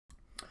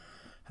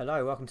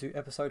Hello, welcome to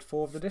episode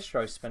 4 of the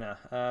Distro Spinner.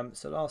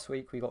 So last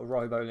week we got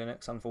Robo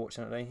Linux,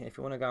 unfortunately. If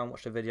you want to go and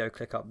watch the video,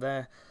 click up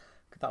there.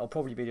 That'll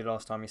probably be the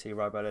last time you see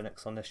Robo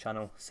Linux on this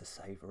channel, so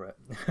savour it.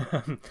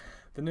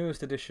 The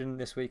newest edition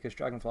this week is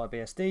Dragonfly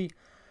BSD.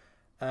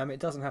 It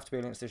doesn't have to be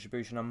a Linux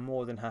distribution. I'm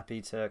more than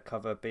happy to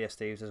cover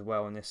BSDs as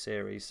well in this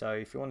series. So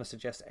if you want to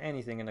suggest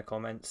anything in the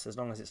comments, as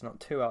long as it's not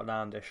too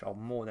outlandish, I'll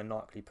more than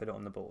likely put it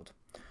on the board.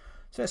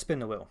 So let's spin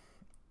the wheel.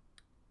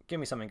 Give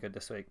me something good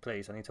this week,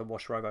 please. I need to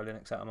wash Robo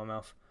Linux out of my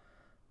mouth.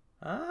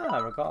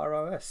 Regatta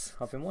OS.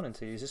 I've been wanting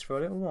to use this for a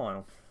little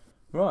while.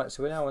 Right,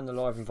 so we're now in the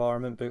live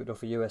environment, booted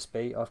off a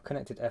USB. I've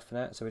connected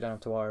Ethernet, so we don't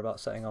have to worry about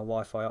setting our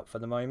Wi-Fi up for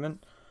the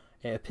moment.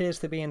 It appears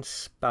to be in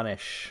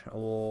Spanish,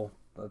 or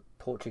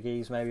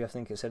Portuguese maybe, I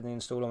think it said in the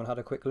installer and had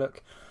a quick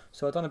look.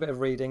 So I've done a bit of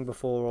reading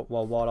before,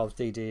 while I was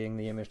DDing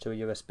the image to a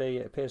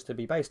USB. It appears to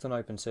be based on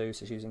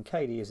OpenSUSE. It's using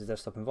KDE as a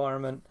desktop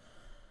environment.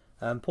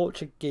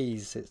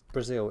 Portuguese, it's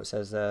Brazil it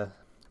says there.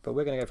 But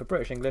we're going to go for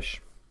British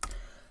English,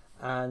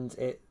 and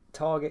it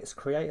targets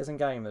creators and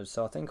gamers,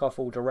 so I think I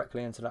fall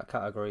directly into that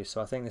category,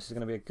 so I think this is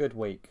going to be a good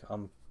week.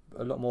 I'm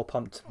a lot more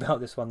pumped about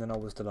this one than I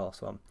was the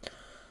last one.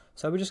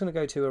 So we're just going to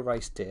go to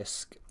erase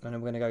disk, and then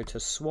we're going to go to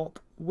swap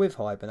with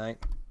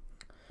Hibernate.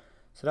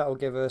 So that will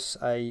give us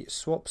a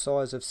swap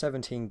size of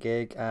 17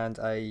 gig and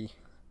a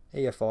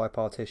EFI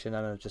partition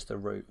and just a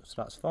root,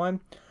 so that's fine.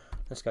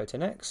 Let's go to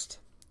next.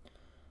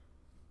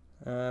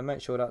 Make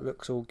sure that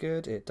looks all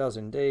good. It does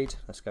indeed.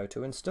 Let's go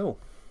to install.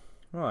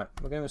 Right,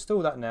 we're going to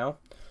install that now,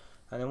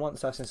 and then once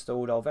that's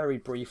installed, I'll very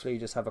briefly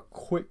just have a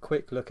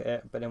quick look at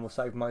it, but then we'll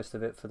save most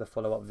of it for the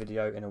follow-up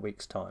video in a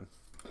week's time.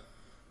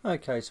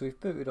 Okay, so we've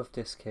booted off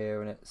disk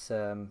here, and it's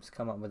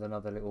come up with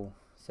another little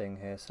thing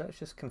here. So let's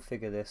just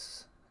configure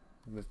this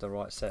with the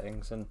right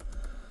settings, and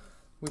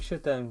we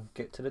should then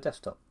get to the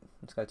desktop.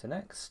 Let's go to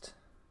next.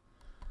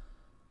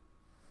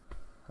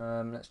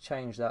 Let's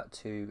change that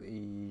to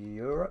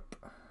Europe.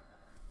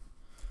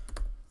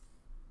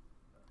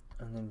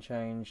 And then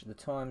change the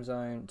time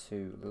zone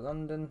to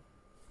London.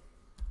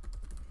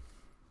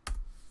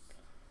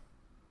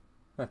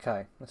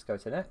 Okay, let's go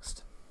to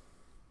next.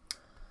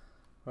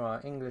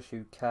 Right, English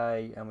UK,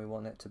 and we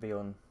want it to be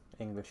on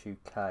English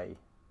UK.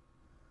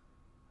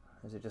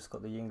 Has it just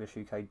got the English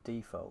UK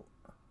default?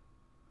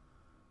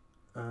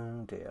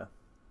 Oh dear.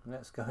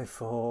 Let's go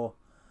for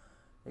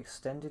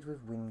extended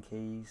with Win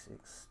keys,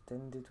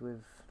 extended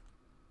with...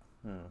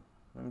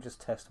 Let me just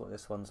test what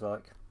this one's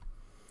like.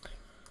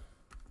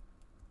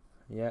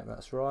 Yeah,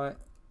 that's right.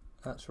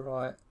 That's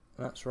right.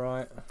 That's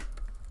right.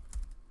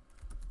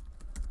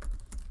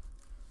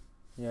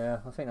 Yeah,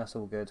 I think that's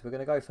all good. We're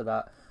going to go for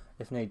that.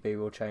 If need be,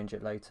 we'll change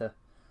it later.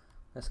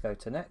 Let's go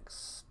to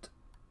next.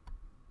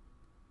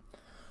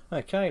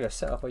 Okay, let's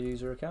set up our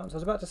user accounts. I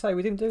was about to say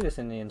we didn't do this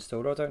in the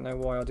installer. I don't know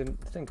why I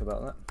didn't think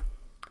about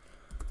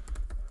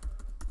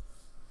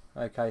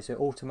that. Okay, so it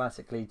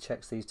automatically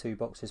checks these two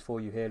boxes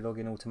for you here. Log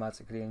in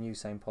automatically and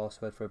use same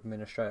password for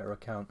administrator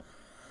account.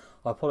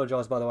 I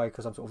apologise by the way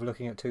because I'm sort of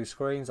looking at two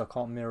screens. I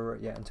can't mirror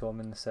it yet until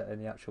I'm in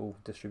the actual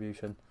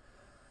distribution.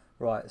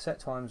 Right, set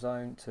time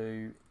zone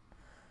to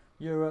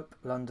Europe,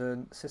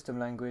 London, system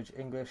language,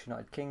 English,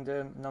 United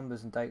Kingdom,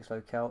 numbers and dates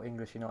locale,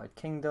 English, United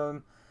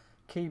Kingdom,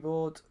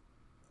 keyboard.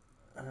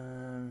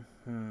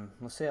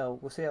 We'll see how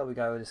we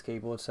go with this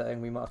keyboard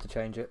setting. We might have to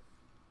change it.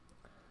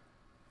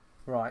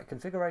 Right,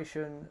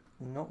 configuration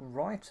not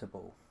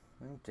writable.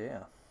 Oh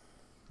dear.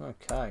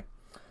 Okay,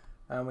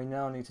 and we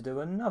now need to do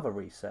another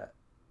reset.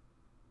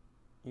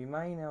 You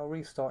may now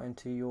restart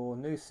into your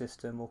new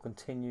system or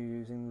continue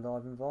using the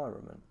live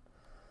environment.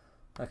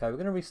 Okay, we're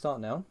going to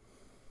restart now.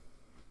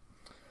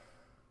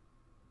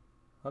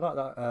 I like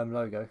that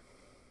logo.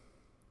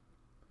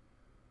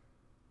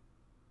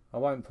 I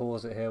won't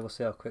pause it here, we'll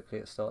see how quickly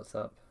it starts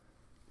up.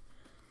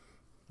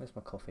 Where's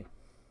my coffee?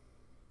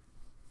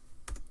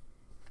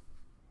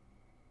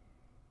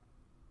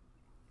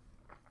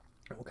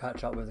 We'll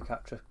catch up with the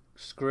capture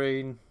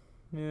screen.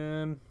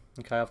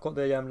 Okay, I've got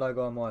the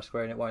logo on my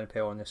screen. It won't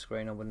appear on this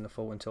screen, I wouldn't have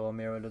thought, until I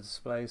mirror the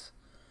displays.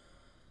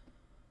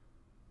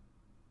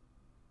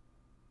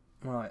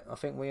 Right, I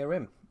think we are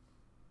in.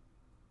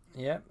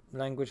 Yep,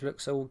 language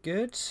looks all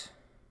good.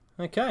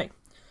 Okay,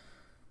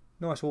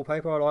 nice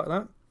wallpaper, I like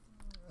that.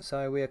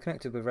 So we are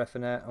connected with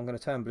Ethernet. I'm going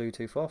to turn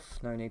Bluetooth off.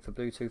 No need for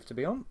Bluetooth to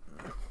be on.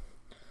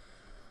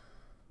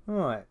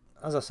 Alright,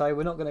 as I say,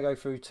 we're not going to go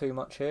through too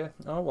much here.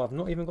 Oh, I've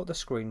not even got the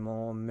screen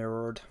more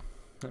mirrored.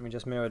 Let me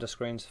just mirror the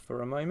screens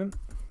for a moment.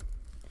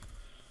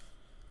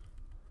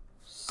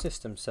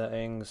 System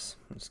settings.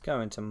 Let's go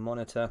into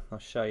monitor. I'll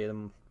show you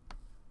the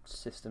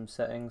system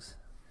settings.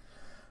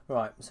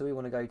 Right, so we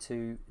want to go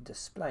to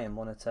display and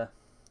monitor,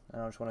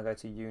 and I just want to go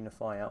to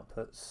unify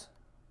outputs.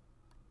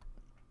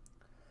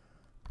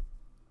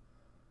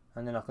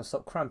 And then I can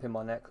stop cramping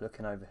my neck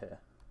looking over here.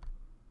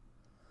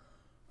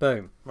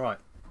 Boom. Right.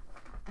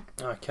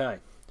 Okay.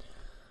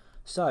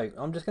 So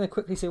I'm just going to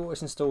quickly see what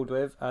it's installed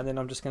with, and then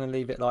I'm just going to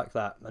leave it like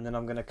that, and then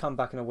I'm going to come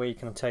back in a week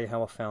and I'll tell you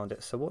how I found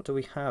it. So what do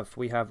we have?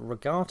 We have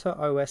Regatta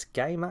OS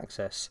Game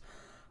Access.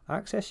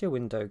 Access your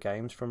window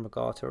games from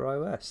Regatta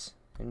OS.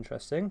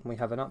 Interesting. We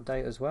have an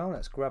update as well.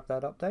 Let's grab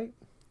that update.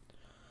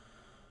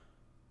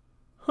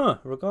 Huh,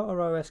 Regatta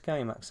OS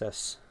game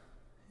access.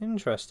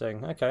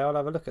 Interesting. Okay, I'll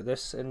have a look at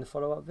this in the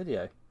follow-up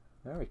video.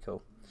 Very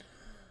cool.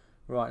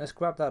 Right, let's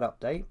grab that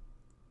update.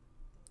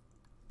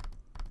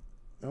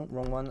 Oh,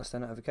 wrong one, that's the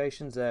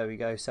notifications. There we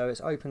go. So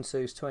it's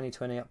OpenSUSE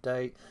 2020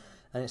 update,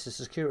 and it's a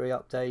security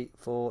update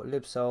for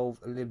libsolve,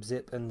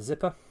 libzip and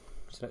zipper.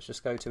 So let's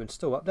just go to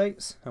install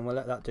updates, and we'll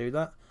let that do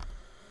that.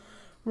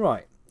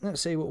 Right,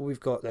 let's see what we've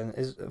got then.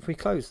 If we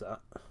close that,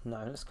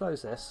 no, let's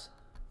close this.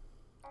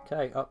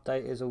 Okay,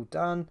 update is all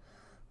done.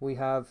 We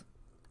have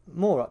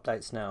more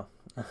updates now.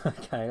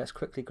 Okay, let's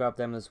quickly grab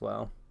them as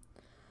well.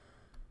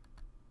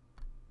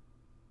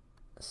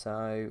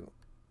 So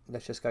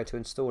let's just go to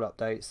install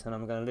updates, and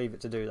I'm going to leave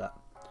it to do that.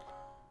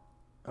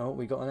 Oh,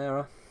 we got an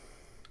error.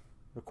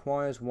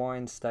 Requires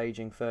wind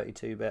staging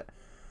 32-bit.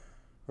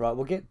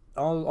 Right,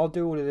 I'll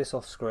do all of this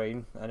off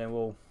screen, and then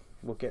we'll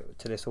get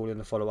to this all in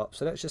the follow-up.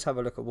 So let's just have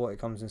a look at what it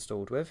comes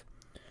installed with.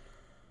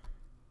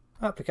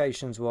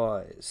 Applications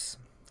wise,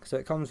 so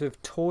it comes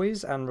with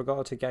toys and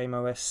Regatta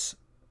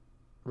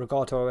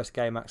OS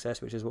game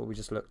access, which is what we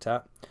just looked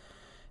at.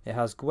 It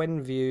has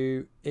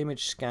GwenView,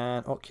 image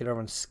scan, ocular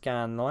and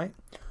scan light.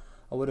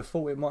 I would have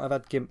thought it might have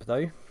had GIMP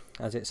though,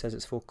 as it says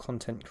it's for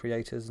content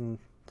creators and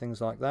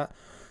things like that.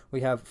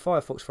 We have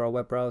Firefox for our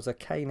web browser,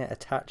 KNet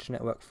attached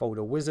network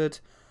folder wizard,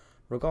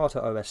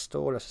 Regatta OS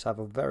store. Let's just have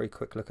a very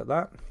quick look at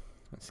that.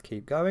 Let's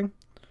keep going.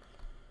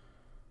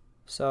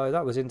 So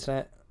that was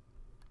internet.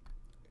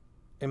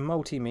 In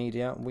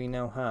multimedia we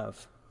now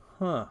have,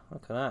 look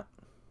at that,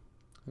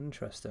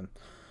 interesting.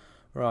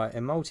 Right,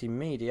 in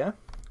multimedia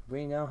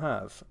we now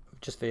have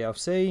just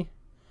VLC.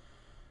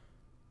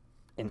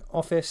 In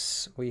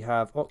Office we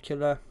have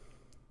Ocular.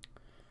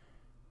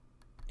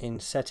 In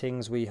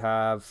settings we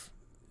have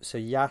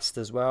YAST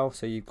as well,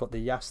 so you've got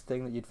the YAST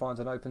thing that you'd find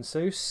on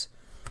OpenSUSE.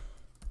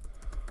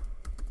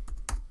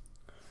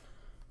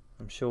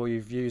 I'm sure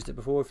you've used it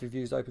before if you've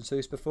used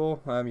OpenSUSE before.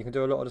 You can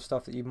do a lot of the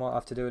stuff that you might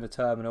have to do in a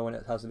terminal, and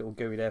it has a little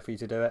GUI there for you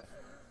to do it.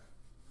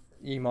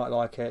 You might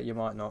like it, you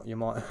might not. You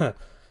might.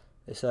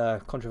 It's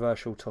a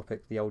controversial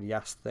topic, the old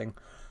YAST thing.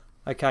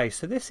 Okay,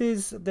 so this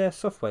is their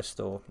software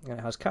store, and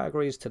it has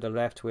categories to the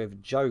left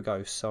with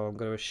Jogos, so I'm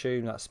going to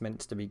assume that's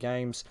meant to be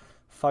games.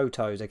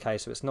 Photos, okay,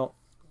 so it's not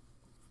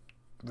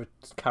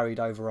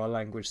carried over our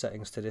language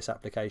settings to this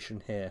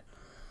application here.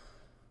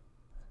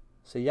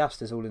 So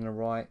YAST is all in the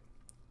right.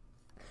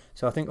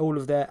 So I think all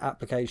of their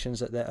applications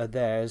that are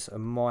theirs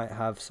might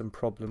have some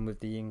problem with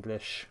the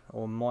English,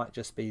 or might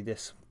just be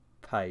this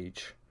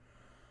page.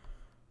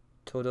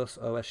 Todos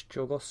OS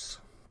Jogos.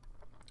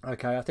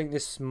 Okay, I think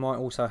this might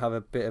also have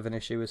a bit of an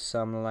issue with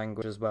some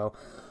language as well.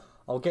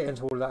 I'll get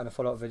into all of that in a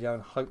follow-up video,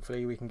 and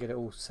hopefully we can get it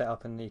all set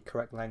up in the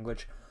correct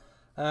language.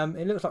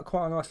 It looks like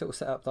quite a nice little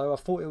setup though. I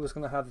thought it was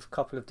going to have a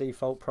couple of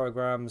default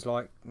programs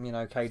like, you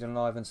know,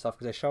 Kdenlive and stuff,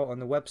 because they show it on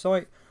the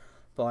website,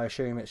 but I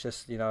assume it's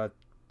just, you know, a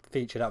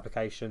featured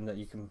application that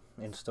you can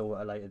install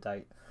at a later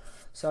date.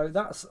 So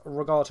that's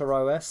Regatta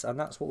OS, and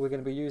that's what we're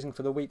going to be using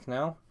for the week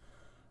now.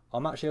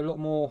 I'm actually a lot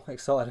more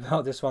excited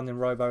about this one than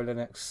Robo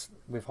Linux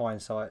with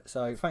hindsight.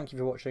 So thank you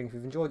for watching. If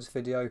you've enjoyed this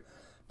video,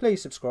 please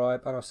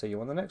subscribe, and I'll see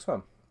you on the next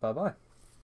one. Bye bye.